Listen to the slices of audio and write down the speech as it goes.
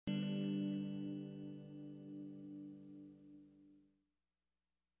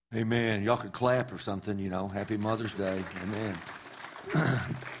Amen. Y'all could clap or something, Happy Mother's Day. Amen.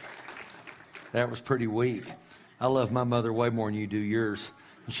 That was pretty weak. I love my mother way more than you do yours.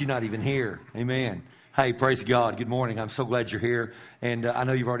 And she's not even here. Amen. Hey, praise God. Good morning. I'm so glad you're here. And I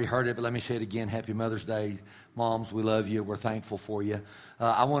know you've already heard it, but let me say it again. Happy Mother's Day. Moms, we love you. We're thankful for you.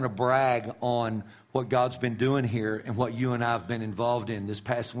 I want to brag on what God's been doing here and what you and I have been involved in this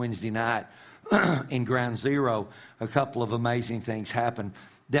past Wednesday night in Ground Zero. A couple of amazing things happened.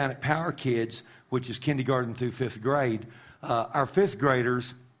 Down at Power Kids, which is kindergarten through fifth grade, our fifth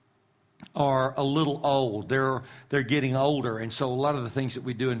graders are a little old. They're getting older, and so a lot of the things that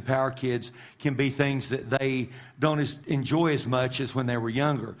we do in Power Kids can be things that they don't enjoy as much as when they were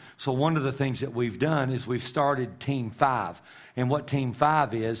younger. So one of the things that we've done is we've started Team 5. And what Team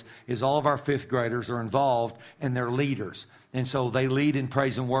 5 is all of our fifth graders are involved, and they're leaders. And so they lead in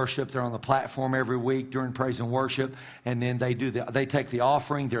praise and worship. They're on the platform every week during praise and worship. And then they take the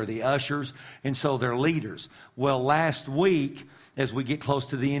offering. They're the ushers. And so they're leaders. Well, last week, as we get close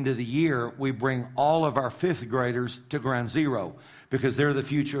to the end of the year, we bring all of our fifth graders to Ground Zero because they're the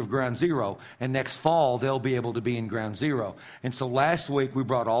future of Ground Zero. And next fall, they'll be able to be in Ground Zero. And so last week, we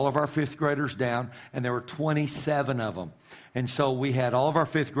brought all of our fifth graders down, and there were 27 of them. And so we had all of our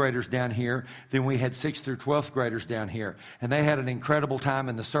fifth graders down here. Then we had 6th through 12th graders down here. And they had an incredible time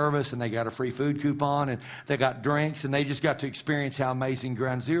in the service, and they got a free food coupon, and they got drinks, and they just got to experience how amazing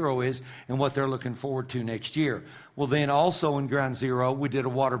Ground Zero is and what they're looking forward to next year. Well, then also in Ground Zero, we did a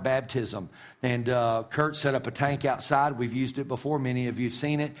water baptism. And Kurt set up a tank outside. We've used it before. Many of you have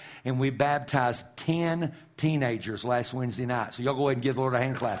seen it. And we baptized 10 teenagers last Wednesday night. So y'all go ahead and give the Lord a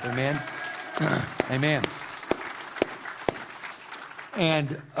hand clap. Amen. Amen.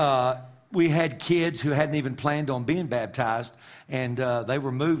 And we had kids who hadn't even planned on being baptized, and they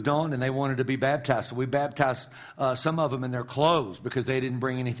were moved on, and they wanted to be baptized. So we baptized some of them in their clothes because they didn't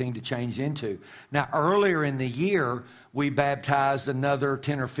bring anything to change into. Now, earlier in the year, we baptized another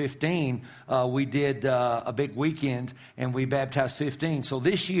 10 or 15. We did a big weekend, and we baptized 15. So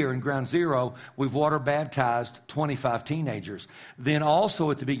this year in Ground Zero, we've water baptized 25 teenagers. Then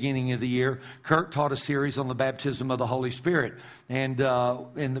also at the beginning of the year, Kurt taught a series on the baptism of the Holy Spirit. And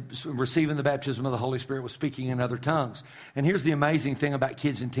receiving the baptism of the Holy Spirit was speaking in other tongues. And here's the amazing thing about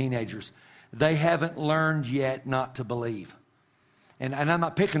kids and teenagers. They haven't learned yet not to believe. And I'm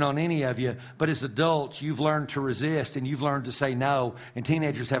not picking on any of you, but as adults, you've learned to resist and you've learned to say no, and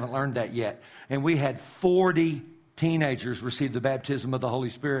teenagers haven't learned that yet. And we had 40 teenagers receive the baptism of the Holy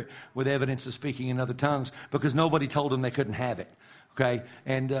Spirit with evidence of speaking in other tongues because nobody told them they couldn't have it. Okay,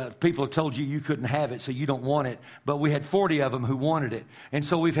 and people have told you couldn't have it, so you don't want it. But we had 40 of them who wanted it. And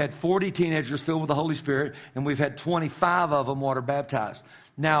so we've had 40 teenagers filled with the Holy Spirit, and we've had 25 of them water baptized.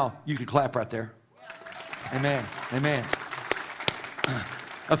 Now, you can clap right there. Amen. Amen.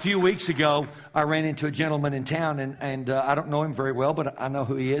 A few weeks ago, I ran into a gentleman in town, and I don't know him very well, but I know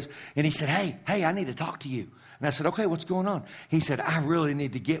who he is. And he said, hey, I need to talk to you. And I said, okay, what's going on? He said, I really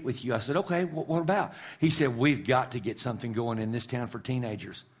need to get with you. I said, okay, what about? He said, we've got to get something going in this town for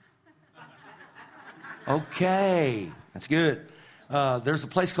teenagers. Okay, that's good. There's a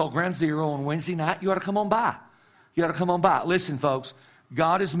place called Ground Zero on Wednesday night. You ought to come on by. You ought to come on by. Listen, folks,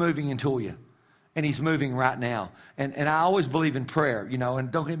 God is moving in Tulia. And he's moving right now. And I always believe in prayer,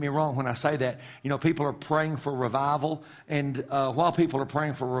 and don't get me wrong when I say that. People are praying for revival. And while people are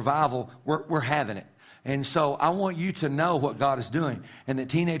praying for revival, we're having it. And so I want you to know what God is doing and that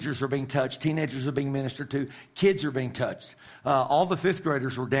teenagers are being touched. Teenagers are being ministered to. Kids are being touched. All the fifth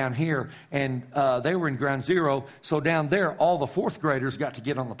graders were down here, and they were in Ground Zero. So down there, all the fourth graders got to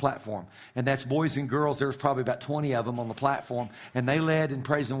get on the platform. And that's boys and girls. There was probably about 20 of them on the platform. And they led in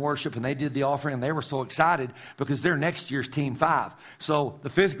praise and worship, and they did the offering. And they were so excited because they're next year's Team 5. So the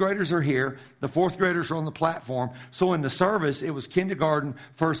fifth graders are here. The fourth graders are on the platform. So in the service, it was kindergarten,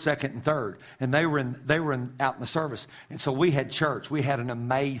 first, second, and third. And they were out in the service. And so we had church. We had an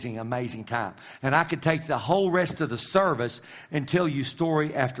amazing, amazing time. And I could take the whole rest of the service and tell you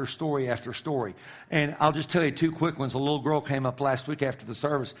story after story after story. And I'll just tell you two quick ones. A little girl came up last week after the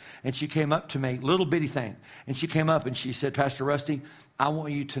service, and she came up to me, little bitty thing. And she came up and she said, Pastor Rusty, I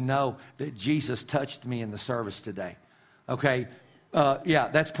want you to know that Jesus touched me in the service today. Okay? Yeah,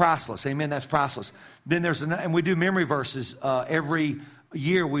 that's priceless. Amen, that's priceless. Then and we do memory verses every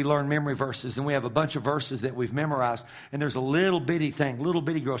year. We learn memory verses, and we have a bunch of verses that we've memorized. And there's a little bitty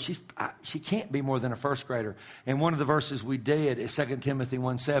girl. She can't be more than a first grader. And one of the verses we did is 2 Timothy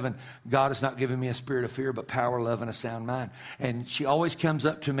 1:7. God has not given me a spirit of fear, but power, love, and a sound mind. And she always comes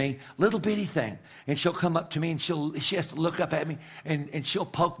up to me, little bitty thing, and she'll come up to me, and she has to look up at me, and she'll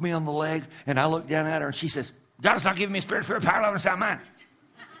poke me on the leg, and I look down at her, and she says, God has not given me a spirit of fear, power, love, and a sound mind.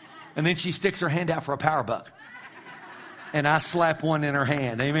 And then she sticks her hand out for a power buck. And I slap one in her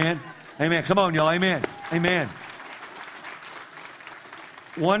hand. Amen? Amen. Come on, y'all. Amen. Amen.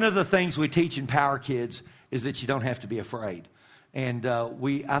 One of the things we teach in Power Kids is that you don't have to be afraid. And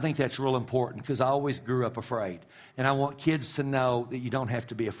I think that's real important because I always grew up afraid. And I want kids to know that you don't have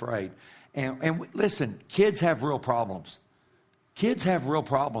to be afraid. And listen, kids have real problems. Kids have real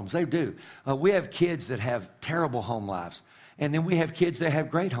problems. They do. We have kids that have terrible home lives. And then we have kids that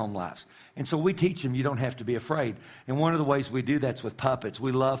have great home lives. And so we teach them you don't have to be afraid. And one of the ways we do that's with puppets.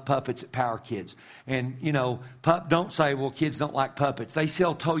 We love puppets at Power Kids. And, you know, don't say, well, kids don't like puppets. They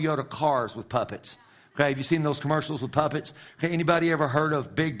sell Toyota cars with puppets. Okay, have you seen those commercials with puppets? Okay, anybody ever heard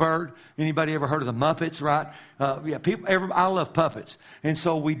of Big Bird? Anybody ever heard of the Muppets, right? I love puppets. And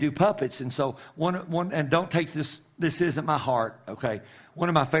so we do puppets. And so and don't take this isn't my heart, okay? One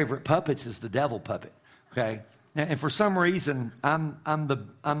of my favorite puppets is the devil puppet, okay? And for some reason,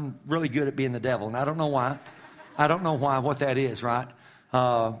 I'm really good at being the devil, and I don't know why. I don't know why, what that is, right?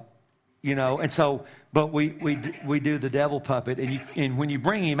 You know, and so, but we do the devil puppet, and when you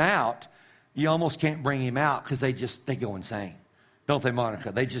bring him out, you almost can't bring him out because they go insane. Don't they,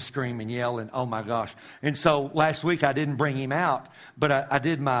 Monica? They just scream and yell, and oh my gosh. And so last week I didn't bring him out, but I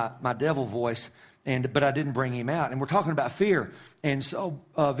did my devil voice, but I didn't bring him out. And we're talking about fear. And so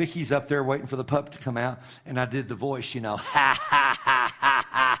Vicky's up there waiting for the pup to come out, and I did the voice, you know, ha, ha, ha, ha,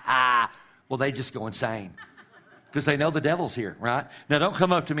 ha, ha. Well, they just go insane because they know the devil's here, right? Now, don't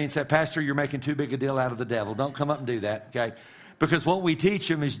come up to me and say, Pastor, you're making too big a deal out of the devil. Don't come up and do that, okay? Because what we teach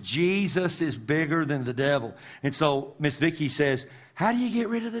them is Jesus is bigger than the devil. And so Miss Vicky says, how do you get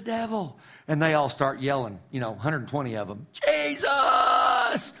rid of the devil? And they all start yelling, you know, 120 of them,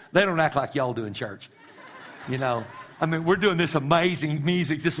 Jesus! They don't act like y'all do in church, you know. I mean, we're doing this amazing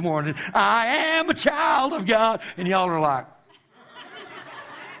music this morning. I am a child of God. And y'all are like,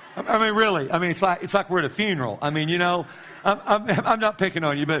 I mean, really. I mean, it's like we're at a funeral. I mean, you know, I'm not picking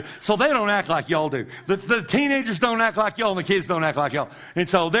on you, but so they don't act like y'all do. The teenagers don't act like y'all, and the kids don't act like y'all. And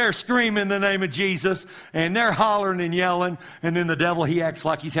so they're screaming the name of Jesus, and they're hollering and yelling. And then the devil, he acts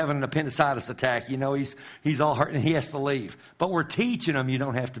like he's having an appendicitis attack. You know, he's all hurt, and he has to leave. But we're teaching them you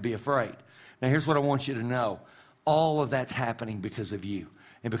don't have to be afraid. Now, here's what I want you to know. All of that's happening because of you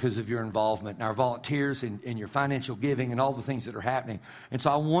and because of your involvement and our volunteers and your financial giving and all the things that are happening. And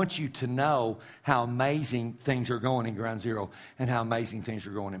so I want you to know how amazing things are going in Ground Zero and how amazing things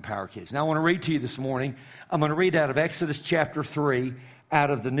are going in Power Kids. Now I want to read to you this morning. I'm going to read out of Exodus chapter 3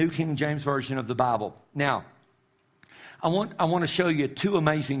 out of the New King James Version of the Bible. Now, I want to show you two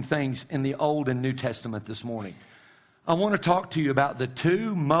amazing things in the Old and New Testament this morning. I want to talk to you about the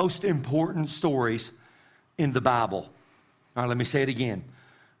two most important stories in the Bible. All right, let me say it again.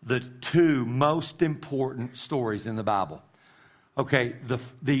 The two most important stories in the Bible. Okay,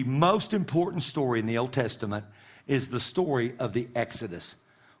 the most important story in the Old Testament is the story of the Exodus,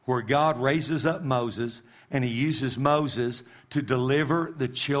 where God raises up Moses, and he uses Moses to deliver the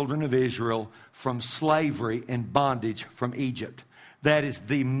children of Israel from slavery and bondage from Egypt. That is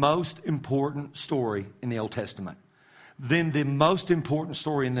the most important story in the Old Testament. Then the most important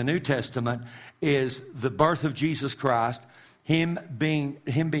story in the New Testament is the birth of Jesus Christ, him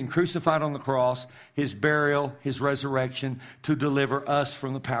being crucified on the cross, his burial, his resurrection to deliver us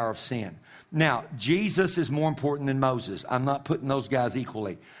from the power of sin. Now, Jesus is more important than Moses. I'm not putting those guys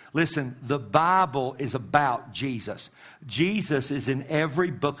equally. Listen, the Bible is about Jesus. Jesus is in every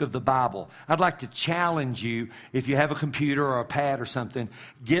book of the Bible. I'd like to challenge you, if you have a computer or a pad or something,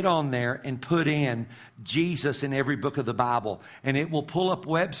 get on there and put in Jesus in every book of the Bible. And it will pull up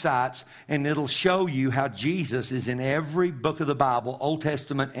websites and it'll show you how Jesus is in every book of the Bible, Old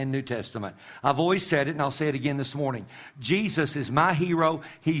Testament and New Testament. I've always said it, and I'll say it again this morning. Jesus is my hero,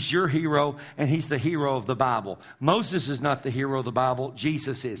 he's your hero, and he's the hero of the Bible. Moses is not the hero of the Bible,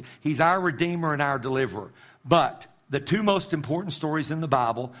 Jesus is. He's our Redeemer and our Deliverer. But the two most important stories in the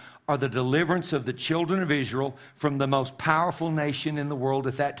Bible are the deliverance of the children of Israel from the most powerful nation in the world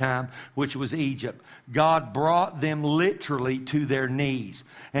at that time, which was Egypt. God brought them literally to their knees.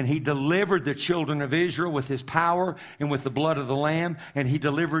 And he delivered the children of Israel with his power and with the blood of the Lamb. And he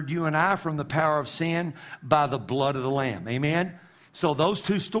delivered you and I from the power of sin by the blood of the Lamb. Amen? So those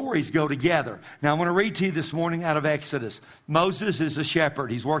two stories go together. Now, I want to read to you this morning out of Exodus. Moses is a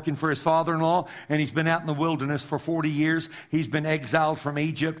shepherd. He's working for his father-in-law, and he's been out in the wilderness for 40 years. He's been exiled from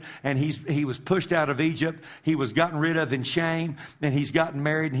Egypt, and he was pushed out of Egypt. He was gotten rid of in shame, and he's gotten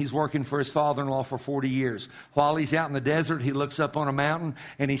married, and he's working for his father-in-law for 40 years. While he's out in the desert, he looks up on a mountain,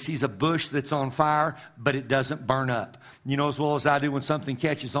 and he sees a bush that's on fire, but it doesn't burn up. You know as well as I do, when something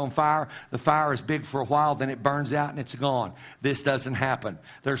catches on fire, the fire is big for a while, then it burns out, and it's gone. This doesn't doesn't happen.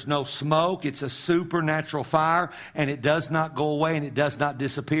 There's no smoke. It's a supernatural fire, and it does not go away, and it does not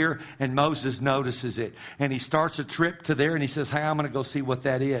disappear. And Moses notices it. And he starts a trip to there, and he says, hey, I'm going to go see what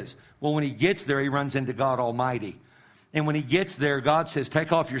that is. Well, when he gets there, he runs into God Almighty. And when he gets there, God says,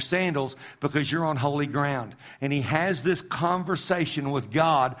 take off your sandals because you're on holy ground. And he has this conversation with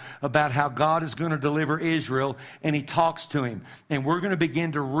God about how God is going to deliver Israel, and he talks to him. And we're going to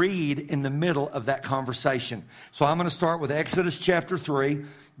begin to read in the middle of that conversation. So I'm going to start with Exodus chapter 3,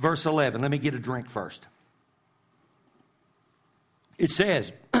 verse 11. Let me get a drink first. It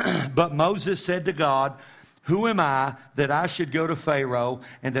says, but Moses said to God, who am I that I should go to Pharaoh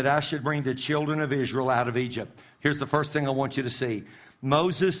and that I should bring the children of Israel out of Egypt? Here's the first thing I want you to see.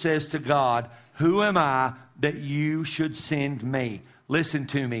 Moses says to God, who am I that you should send me? Listen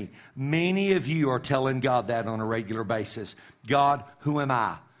to me. Many of you are telling God that on a regular basis. God, who am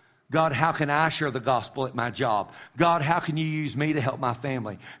I? God, how can I share the gospel at my job? God, how can you use me to help my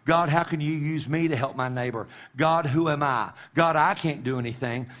family? God, how can you use me to help my neighbor? God, who am I? God, I can't do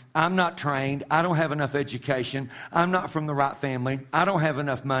anything. I'm not trained. I don't have enough education. I'm not from the right family. I don't have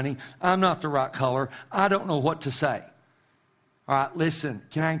enough money. I'm not the right color. I don't know what to say. All right, listen,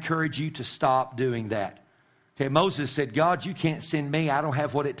 can I encourage you to stop doing that? Okay, Moses said, God, you can't send me. I don't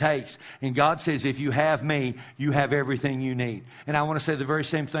have what it takes. And God says, if you have me, you have everything you need. And I want to say the very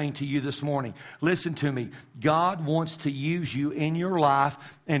same thing to you this morning. Listen to me. God wants to use you in your life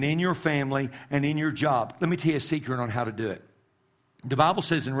and in your family and in your job. Let me tell you a secret on how to do it. The Bible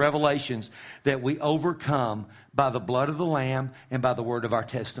says in Revelations that we overcome by the blood of the Lamb and by the word of our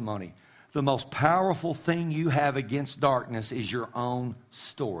testimony. The most powerful thing you have against darkness is your own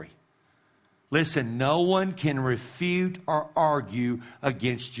story. Listen, no one can refute or argue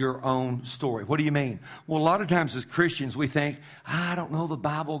against your own story. What do you mean? Well, a lot of times as Christians, we think, I don't know the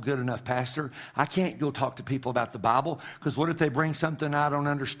Bible good enough, Pastor. I can't go talk to people about the Bible because what if they bring something I don't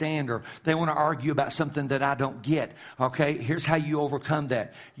understand or they want to argue about something that I don't get? Okay, here's how you overcome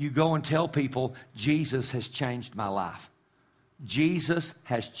that. You go and tell people, Jesus has changed my life. Jesus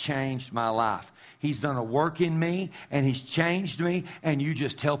has changed my life. He's done a work in me, and he's changed me, and you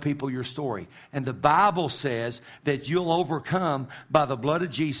just tell people your story. And the Bible says that you'll overcome by the blood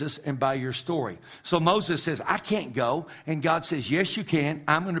of Jesus and by your story. So Moses says, I can't go. And God says, yes, you can.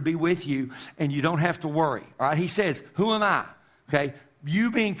 I'm going to be with you, and you don't have to worry. All right, he says, who am I? Okay,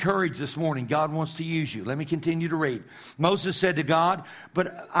 you be encouraged this morning. God wants to use you. Let me continue to read. Moses said to God,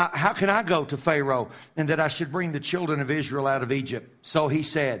 but how can I go to Pharaoh and that I should bring the children of Israel out of Egypt? So he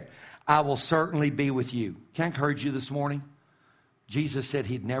said, I will certainly be with you. Can I encourage you this morning? Jesus said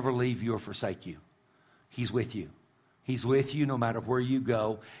he'd never leave you or forsake you. He's with you. He's with you no matter where you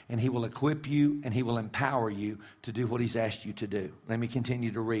go, and he will equip you and he will empower you to do what he's asked you to do. Let me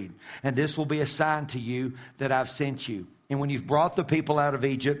continue to read. And this will be a sign to you that I've sent you. And when you've brought the people out of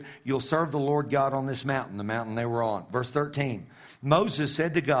Egypt, you'll serve the Lord God on this mountain, the mountain they were on. Verse 13, Moses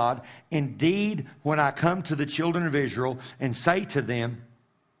said to God, indeed, when I come to the children of Israel and say to them,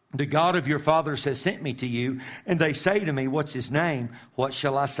 the God of your fathers has sent me to you, and they say to me, what's his name? What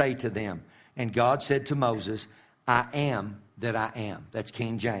shall I say to them? And God said to Moses, I am that I am. That's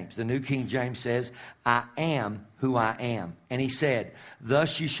King James. The New King James says, I am who I am. And he said,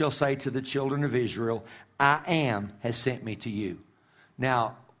 thus you shall say to the children of Israel, I am has sent me to you.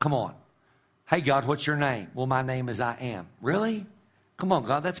 Now, come on. Hey, God, what's your name? Well, my name is I am. Really? Come on,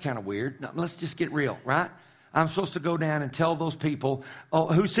 God, that's kind of weird. Now, let's just get real, right? I'm supposed to go down and tell those people, oh,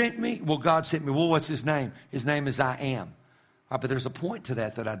 who sent me? Well, God sent me. Well, what's his name? His name is I am. All right, but there's a point to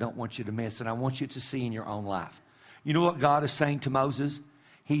that I don't want you to miss, and I want you to see in your own life. You know what God is saying to Moses?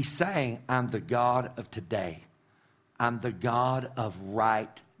 He's saying, I'm the God of today. I'm the God of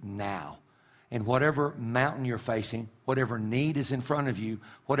right now. And whatever mountain you're facing, whatever need is in front of you,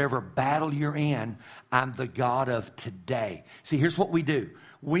 whatever battle you're in, I'm the God of today. See, here's what we do.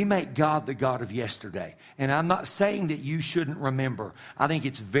 We make God the God of yesterday. And I'm not saying that you shouldn't remember. I think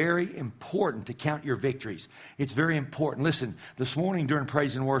it's very important to count your victories. It's very important. Listen, this morning during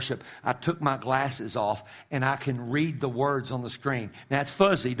praise and worship, I took my glasses off and I can read the words on the screen. Now, it's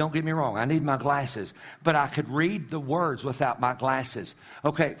fuzzy. Don't get me wrong. I need my glasses. But I could read the words without my glasses.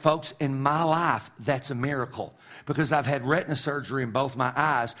 Okay, folks, in my life, that's a miracle. Because I've had retina surgery in both my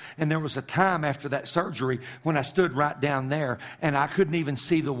eyes. And there was a time after that surgery when I stood right down there and I couldn't even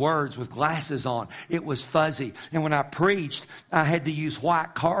see the words with glasses on. It was fuzzy. And when I preached, I had to use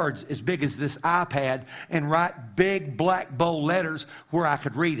white cards as big as this iPad and write big black bold letters where I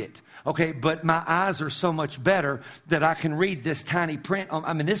could read it. Okay, but my eyes are so much better that I can read this tiny print.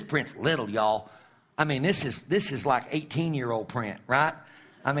 I mean, this print's little, y'all. I mean, this is like 18-year-old print, right?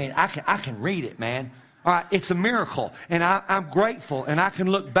 I mean, I can read it, man. All right, it's a miracle, and I'm grateful, and I can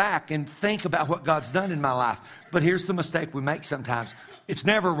look back and think about what God's done in my life. But here's the mistake we make sometimes. It's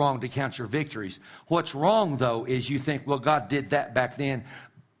never wrong to count your victories. What's wrong, though, is you think, well, God did that back then,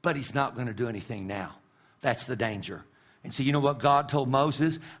 but he's not going to do anything now. That's the danger. And so you know what God told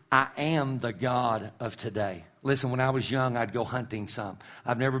Moses? I am the God of today. Listen, when I was young, I'd go hunting some.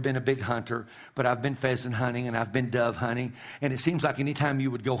 I've never been a big hunter, but I've been pheasant hunting and I've been dove hunting. And it seems like anytime you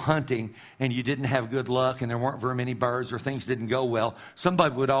would go hunting and you didn't have good luck and there weren't very many birds or things didn't go well,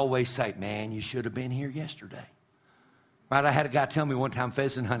 somebody would always say, man, you should have been here yesterday. Right? I had a guy tell me one time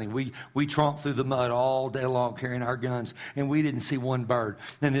pheasant hunting, we tromped through the mud all day long carrying our guns and we didn't see one bird.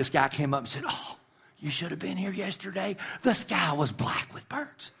 Then this guy came up and said, oh, you should have been here yesterday. The sky was black with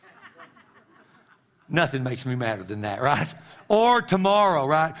birds. Nothing makes me madder than that, right? Or tomorrow,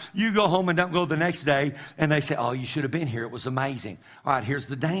 right? You go home and don't go the next day, and they say, oh, you should have been here. It was amazing. All right, here's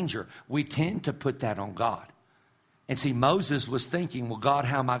the danger. We tend to put that on God. And see, Moses was thinking, well, God,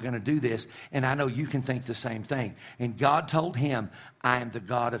 how am I going to do this? And I know you can think the same thing. And God told him, I am the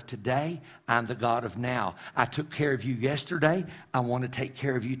God of today. I'm the God of now. I took care of you yesterday. I want to take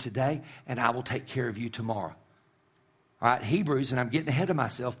care of you today, and I will take care of you tomorrow. All right, Hebrews, and I'm getting ahead of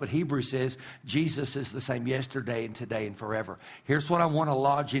myself, but Hebrews says Jesus is the same yesterday and today and forever. Here's what I want to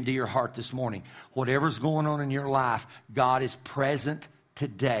lodge into your heart this morning. Whatever's going on in your life, God is present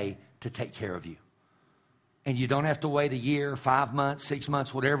today to take care of you. And you don't have to wait a year, 5 months, 6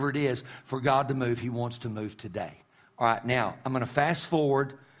 months, whatever it is, for God to move. He wants to move today. All right, now, I'm going to fast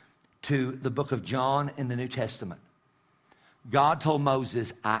forward to the book of John in the New Testament. God told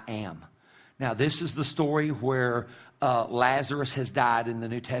Moses, I am. Now, this is the story where Lazarus has died in the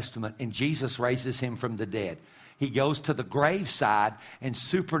New Testament, and Jesus raises him from the dead. He goes to the graveside and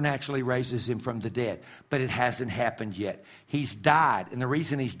supernaturally raises him from the dead. But it hasn't happened yet. He's died. And the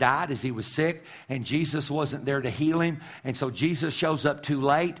reason he's died is he was sick and Jesus wasn't there to heal him. And so Jesus shows up too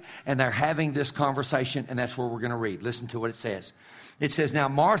late and they're having this conversation. And that's where we're going to read. Listen to what it says. It says, now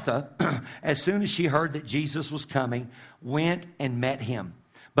Martha, as soon as she heard that Jesus was coming, went and met him.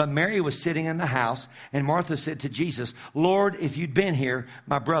 But Mary was sitting in the house, and Martha said to Jesus, Lord, if you'd been here,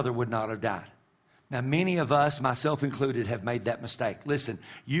 my brother would not have died. Now, many of us, myself included, have made that mistake. Listen,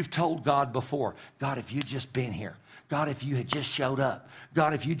 you've told God before, God, if you'd just been here. God, if you had just showed up.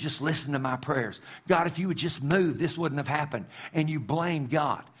 God, if you just listened to my prayers. God, if you would just move, this wouldn't have happened. And you blame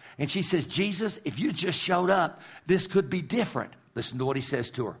God. And she says, Jesus, if you just showed up, this could be different. Listen to what he says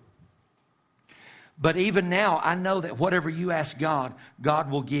to her. But even now, I know that whatever you ask God,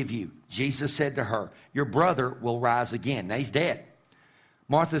 God will give you. Jesus said to her, your brother will rise again. Now, he's dead.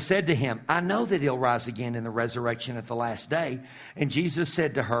 Martha said to him, I know that he'll rise again in the resurrection at the last day. And Jesus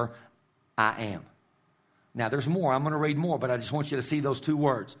said to her, I am. Now, there's more. I'm going to read more, but I just want you to see those two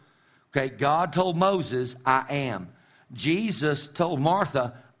words. Okay, God told Moses, I am. Jesus told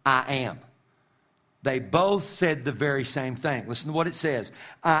Martha, I am. They both said the very same thing. Listen to what it says.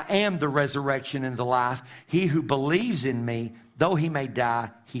 I am the resurrection and the life. He who believes in me, though he may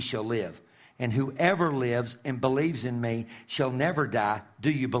die, he shall live. And whoever lives and believes in me shall never die. Do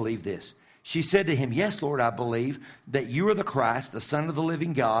you believe this? She said to him, yes, Lord, I believe that you are the Christ, the Son of the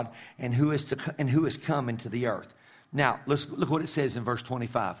living God, and who has come into the earth. Now, look what it says in verse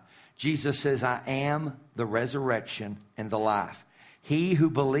 25. Jesus says, I am the resurrection and the life. He who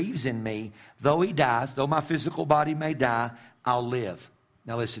believes in me, though he dies, though my physical body may die, I'll live.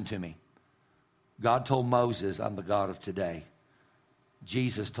 Now listen to me. God told Moses, I'm the God of today.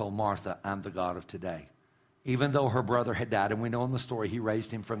 Jesus told Martha, I'm the God of today. Even though her brother had died, and we know in the story he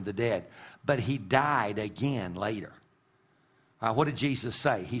raised him from the dead, but he died again later. What did Jesus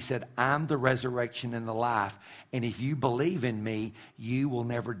say? He said, I'm the resurrection and the life, and if you believe in me, you will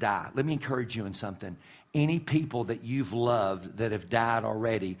never die. Let me encourage you in something. Any people that you've loved that have died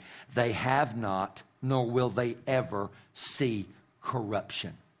already, they have not, nor will they ever see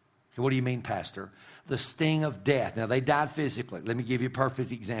corruption. So what do you mean, Pastor? The sting of death. Now, they died physically. Let me give you a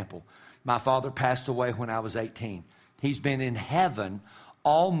perfect example. My father passed away when I was 18. He's been in heaven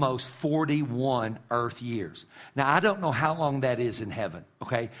almost 41 earth years. Now, I don't know how long that is in heaven,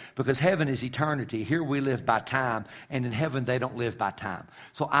 okay? Because heaven is eternity. Here we live by time, and in heaven they don't live by time.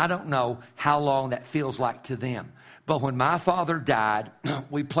 So I don't know how long that feels like to them. But when my father died,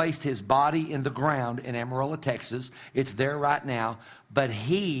 we placed his body in the ground in Amarillo, Texas. It's there right now, but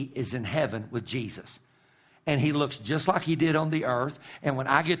he is in heaven with Jesus. And he looks just like he did on the earth. And when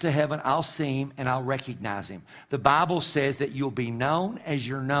I get to heaven, I'll see him and I'll recognize him. The Bible says that you'll be known as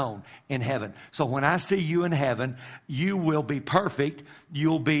you're known in heaven. So when I see you in heaven, you will be perfect.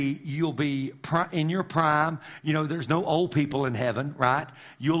 You'll be in your prime. You know, there's no old people in heaven, right?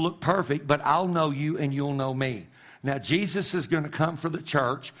 You'll look perfect, but I'll know you and you'll know me. Now, Jesus is going to come for the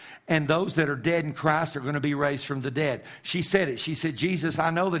church, and those that are dead in Christ are going to be raised from the dead. She said it. She said, Jesus, I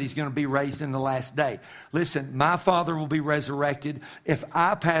know that he's going to be raised in the last day. Listen, my Father will be resurrected. If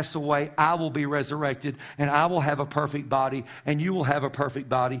I pass away, I will be resurrected, and I will have a perfect body, and you will have a perfect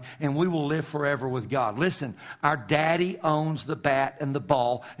body, and we will live forever with God. Listen, our daddy owns the bat and the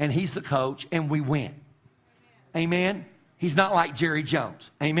ball, and he's the coach, and we win. Amen? He's not like Jerry Jones.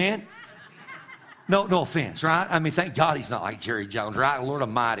 Amen? No offense, right? I mean, thank God he's not like Jerry Jones, right? Lord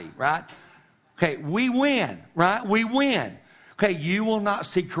Almighty, right? Okay, we win, right? We win. Okay, you will not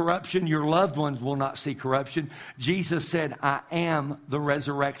see corruption. Your loved ones will not see corruption. Jesus said, I am the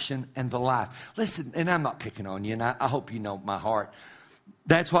resurrection and the life. Listen, and I'm not picking on you, and I hope you know my heart.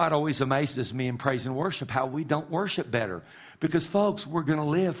 That's why it always amazes me in praise and worship, how we don't worship better. Because, folks, we're going to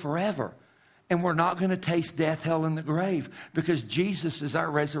live forever. And we're not going to taste death, hell, and the grave because Jesus is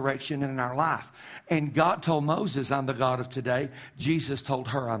our resurrection and our life. And God told Moses, I'm the God of today. Jesus told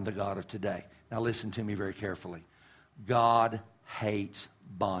her, I'm the God of today. Now listen to me very carefully. God hates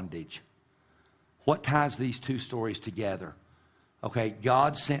bondage. What ties these two stories together? Okay,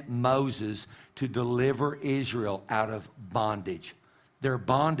 God sent Moses to deliver Israel out of bondage. Their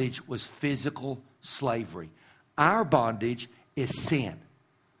bondage was physical slavery. Our bondage is sin.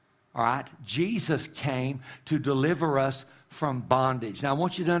 All right, Jesus came to deliver us from bondage. Now, I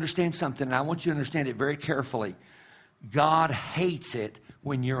want you to understand something, and I want you to understand it very carefully. God hates it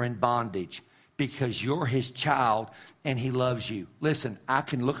when you're in bondage because you're his child and he loves you. Listen, I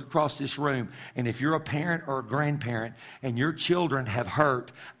can look across this room, and if you're a parent or a grandparent and your children have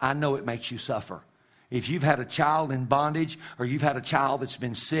hurt, I know it makes you suffer. If you've had a child in bondage or you've had a child that's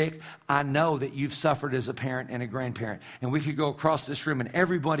been sick, I know that you've suffered as a parent and a grandparent. And we could go across this room and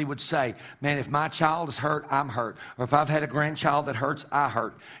everybody would say, man, if my child is hurt, I'm hurt. Or if I've had a grandchild that hurts, I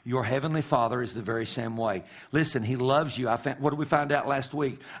hurt. Your heavenly Father is the very same way. Listen, he loves you. What did we find out last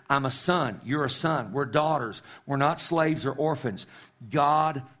week? I'm a son. You're a son. We're daughters. We're not slaves or orphans.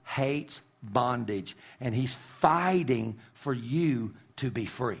 God hates bondage, and he's fighting for you to be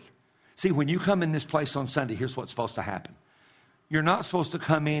free. See, when you come in this place on Sunday, here's what's supposed to happen. You're not supposed to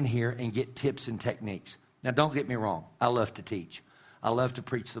come in here and get tips and techniques. Now, don't get me wrong. I love to teach. I love to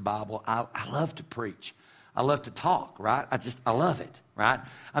preach the Bible. I love to preach. I love to talk, right? I love it, right?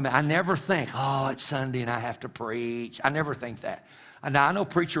 I mean, I never think, oh, it's Sunday and I have to preach. I never think that. Now, I know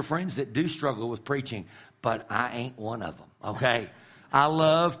preacher friends that do struggle with preaching, but I ain't one of them, okay? I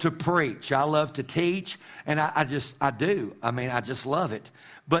love to preach. I love to teach, and I do. I mean, I just love it.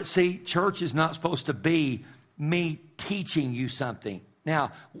 But see, church is not supposed to be me teaching you something.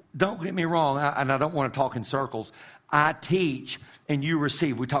 Now, don't get me wrong, and I don't want to talk in circles. I teach and you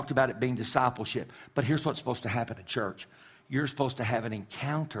receive. We talked about it being discipleship. But here's what's supposed to happen at church. You're supposed to have an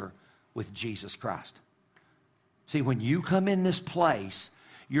encounter with Jesus Christ. See, when you come in this place,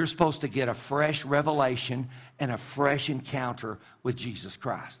 you're supposed to get a fresh revelation and a fresh encounter with Jesus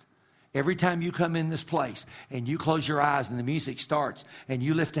Christ. Every time you come in this place and you close your eyes and the music starts and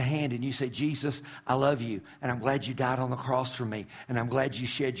you lift a hand and you say, Jesus, I love you, and I'm glad you died on the cross for me, and I'm glad you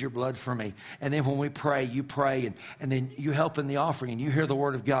shed your blood for me. And then when we pray, you pray, and then you help in the offering and you hear the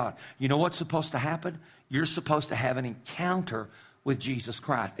word of God. You know what's supposed to happen? You're supposed to have an encounter with Jesus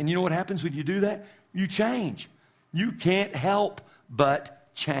Christ. And you know what happens when you do that? You change. You can't help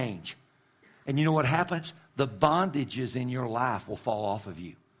but change. And you know what happens? The bondages in your life will fall off of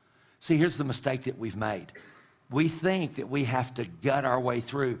you. See, here's the mistake that we've made. We think that we have to gut our way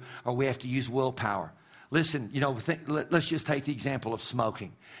through or we have to use willpower. Listen, let's just take the example of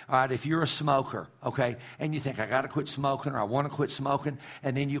smoking. All right, if you're a smoker, okay, and you think, I got to quit smoking or I want to quit smoking,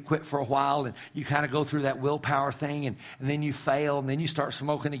 and then you quit for a while and you kind of go through that willpower thing and then you fail and then you start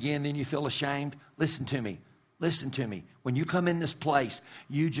smoking again, then you feel ashamed. Listen to me. Listen to me. When you come in this place,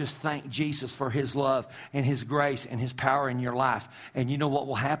 you just thank Jesus for his love and his grace and his power in your life. And you know what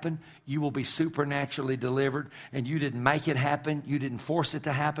will happen? You will be supernaturally delivered, and you didn't make it happen. You didn't force it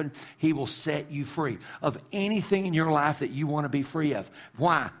to happen. He will set you free of anything in your life that you want to be free of.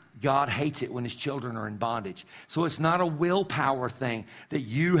 Why? God hates it when his children are in bondage. So it's not a willpower thing that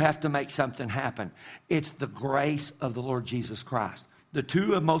you have to make something happen. It's the grace of the Lord Jesus Christ. The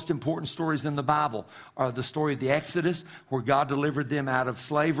two most important stories in the Bible are the story of the Exodus, where God delivered them out of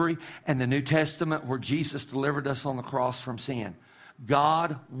slavery, and the New Testament, where Jesus delivered us on the cross from sin.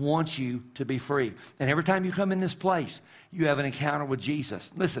 God wants you to be free. And every time you come in this place, you have an encounter with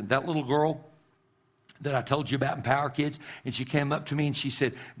Jesus. Listen, that little girl that I told you about in Power Kids, and she came up to me and she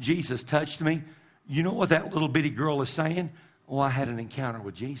said, Jesus touched me. You know what that little bitty girl is saying? Oh, I had an encounter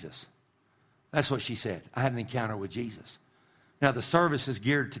with Jesus. That's what she said. I had an encounter with Jesus. Now, the service is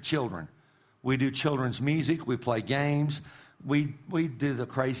geared to children. We do children's music. We play games. We do the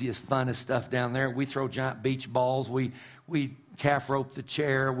craziest, funnest stuff down there. We throw giant beach balls. We calf rope the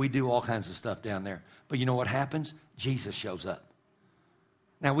chair. We do all kinds of stuff down there. But you know what happens? Jesus shows up.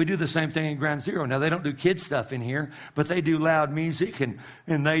 Now, we do the same thing in Ground Zero. Now, they don't do kid stuff in here, but they do loud music, and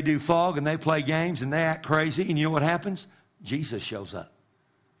they do fog, and they play games, and they act crazy. And you know what happens? Jesus shows up.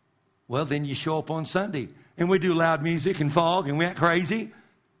 Well, then you show up on Sunday, and we do loud music and fog, and we act crazy.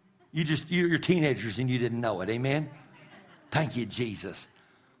 You're teenagers, and you didn't know it. Amen? Thank you, Jesus.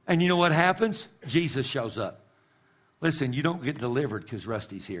 And you know what happens? Jesus shows up. Listen, you don't get delivered because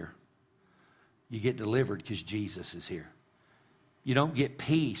Rusty's here. You get delivered because Jesus is here. You don't get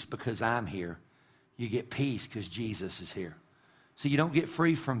peace because I'm here. You get peace because Jesus is here. So you don't get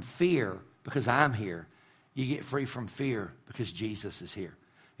free from fear because I'm here. You get free from fear because Jesus is here.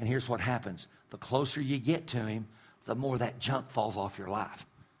 And here's what happens. The closer you get to him, the more that junk falls off your life.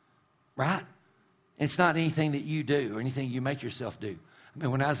 Right? And it's not anything that you do or anything you make yourself do. I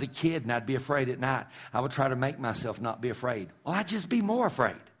mean, when I was a kid and I'd be afraid at night, I would try to make myself not be afraid. Well, I'd just be more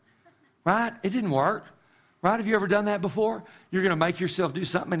afraid. Right? It didn't work. Right? Have you ever done that before? You're going to make yourself do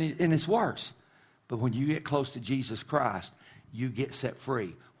something and it's worse. But when you get close to Jesus Christ, you get set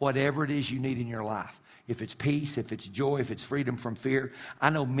free. Whatever it is you need in your life. If it's peace, if it's joy, if it's freedom from fear. I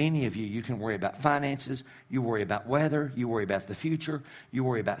know many of you can worry about finances. You worry about weather. You worry about the future. You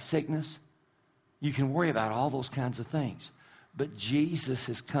worry about sickness. You can worry about all those kinds of things. But Jesus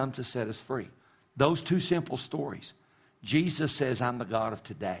has come to set us free. Those two simple stories. Jesus says, I'm the God of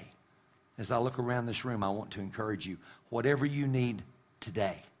today. As I look around this room, I want to encourage you. Whatever you need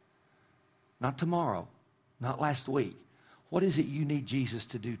today, not tomorrow, not last week. What is it you need Jesus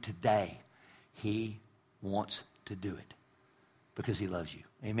to do today? He wants to do it because he loves you.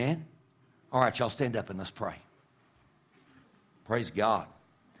 Amen? All right, y'all stand up and let's pray. Praise God.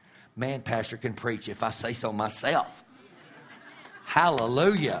 Man, pastor can preach if I say so myself.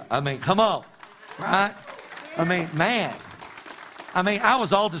 Hallelujah. I mean, come on. Right? I mean, man. I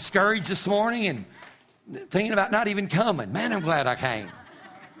was all discouraged this morning and thinking about not even coming. Man, I'm glad I came.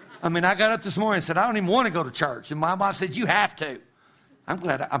 I got up this morning and said, I don't even want to go to church. And my wife said, you have to. I'm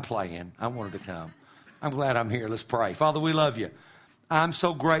glad I'm playing. I wanted to come. I'm glad I'm here. Let's pray. Father, we love you. I'm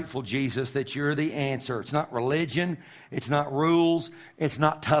so grateful, Jesus, that you're the answer. It's not religion. It's not rules. It's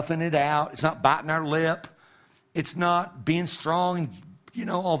not toughing it out. It's not biting our lip. It's not being strong and,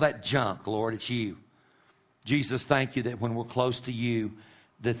 all that junk, Lord. It's you. Jesus, thank you that when we're close to you,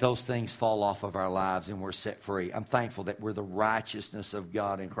 that those things fall off of our lives and we're set free. I'm thankful that we're the righteousness of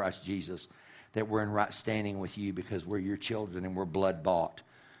God in Christ Jesus, that we're in right standing with you because we're your children and we're blood bought.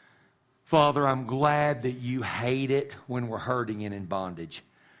 Father, I'm glad that you hate it when we're hurting and in bondage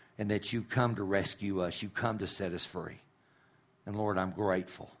and that you come to rescue us. You come to set us free. And Lord, I'm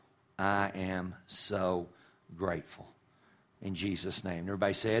grateful. I am so grateful. In Jesus' name.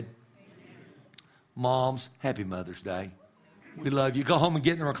 Everybody said? Moms, happy Mother's Day. We love you. Go home and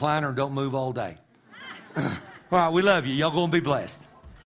get in the recliner and don't move all day. All right, we love you. Y'all go and be blessed.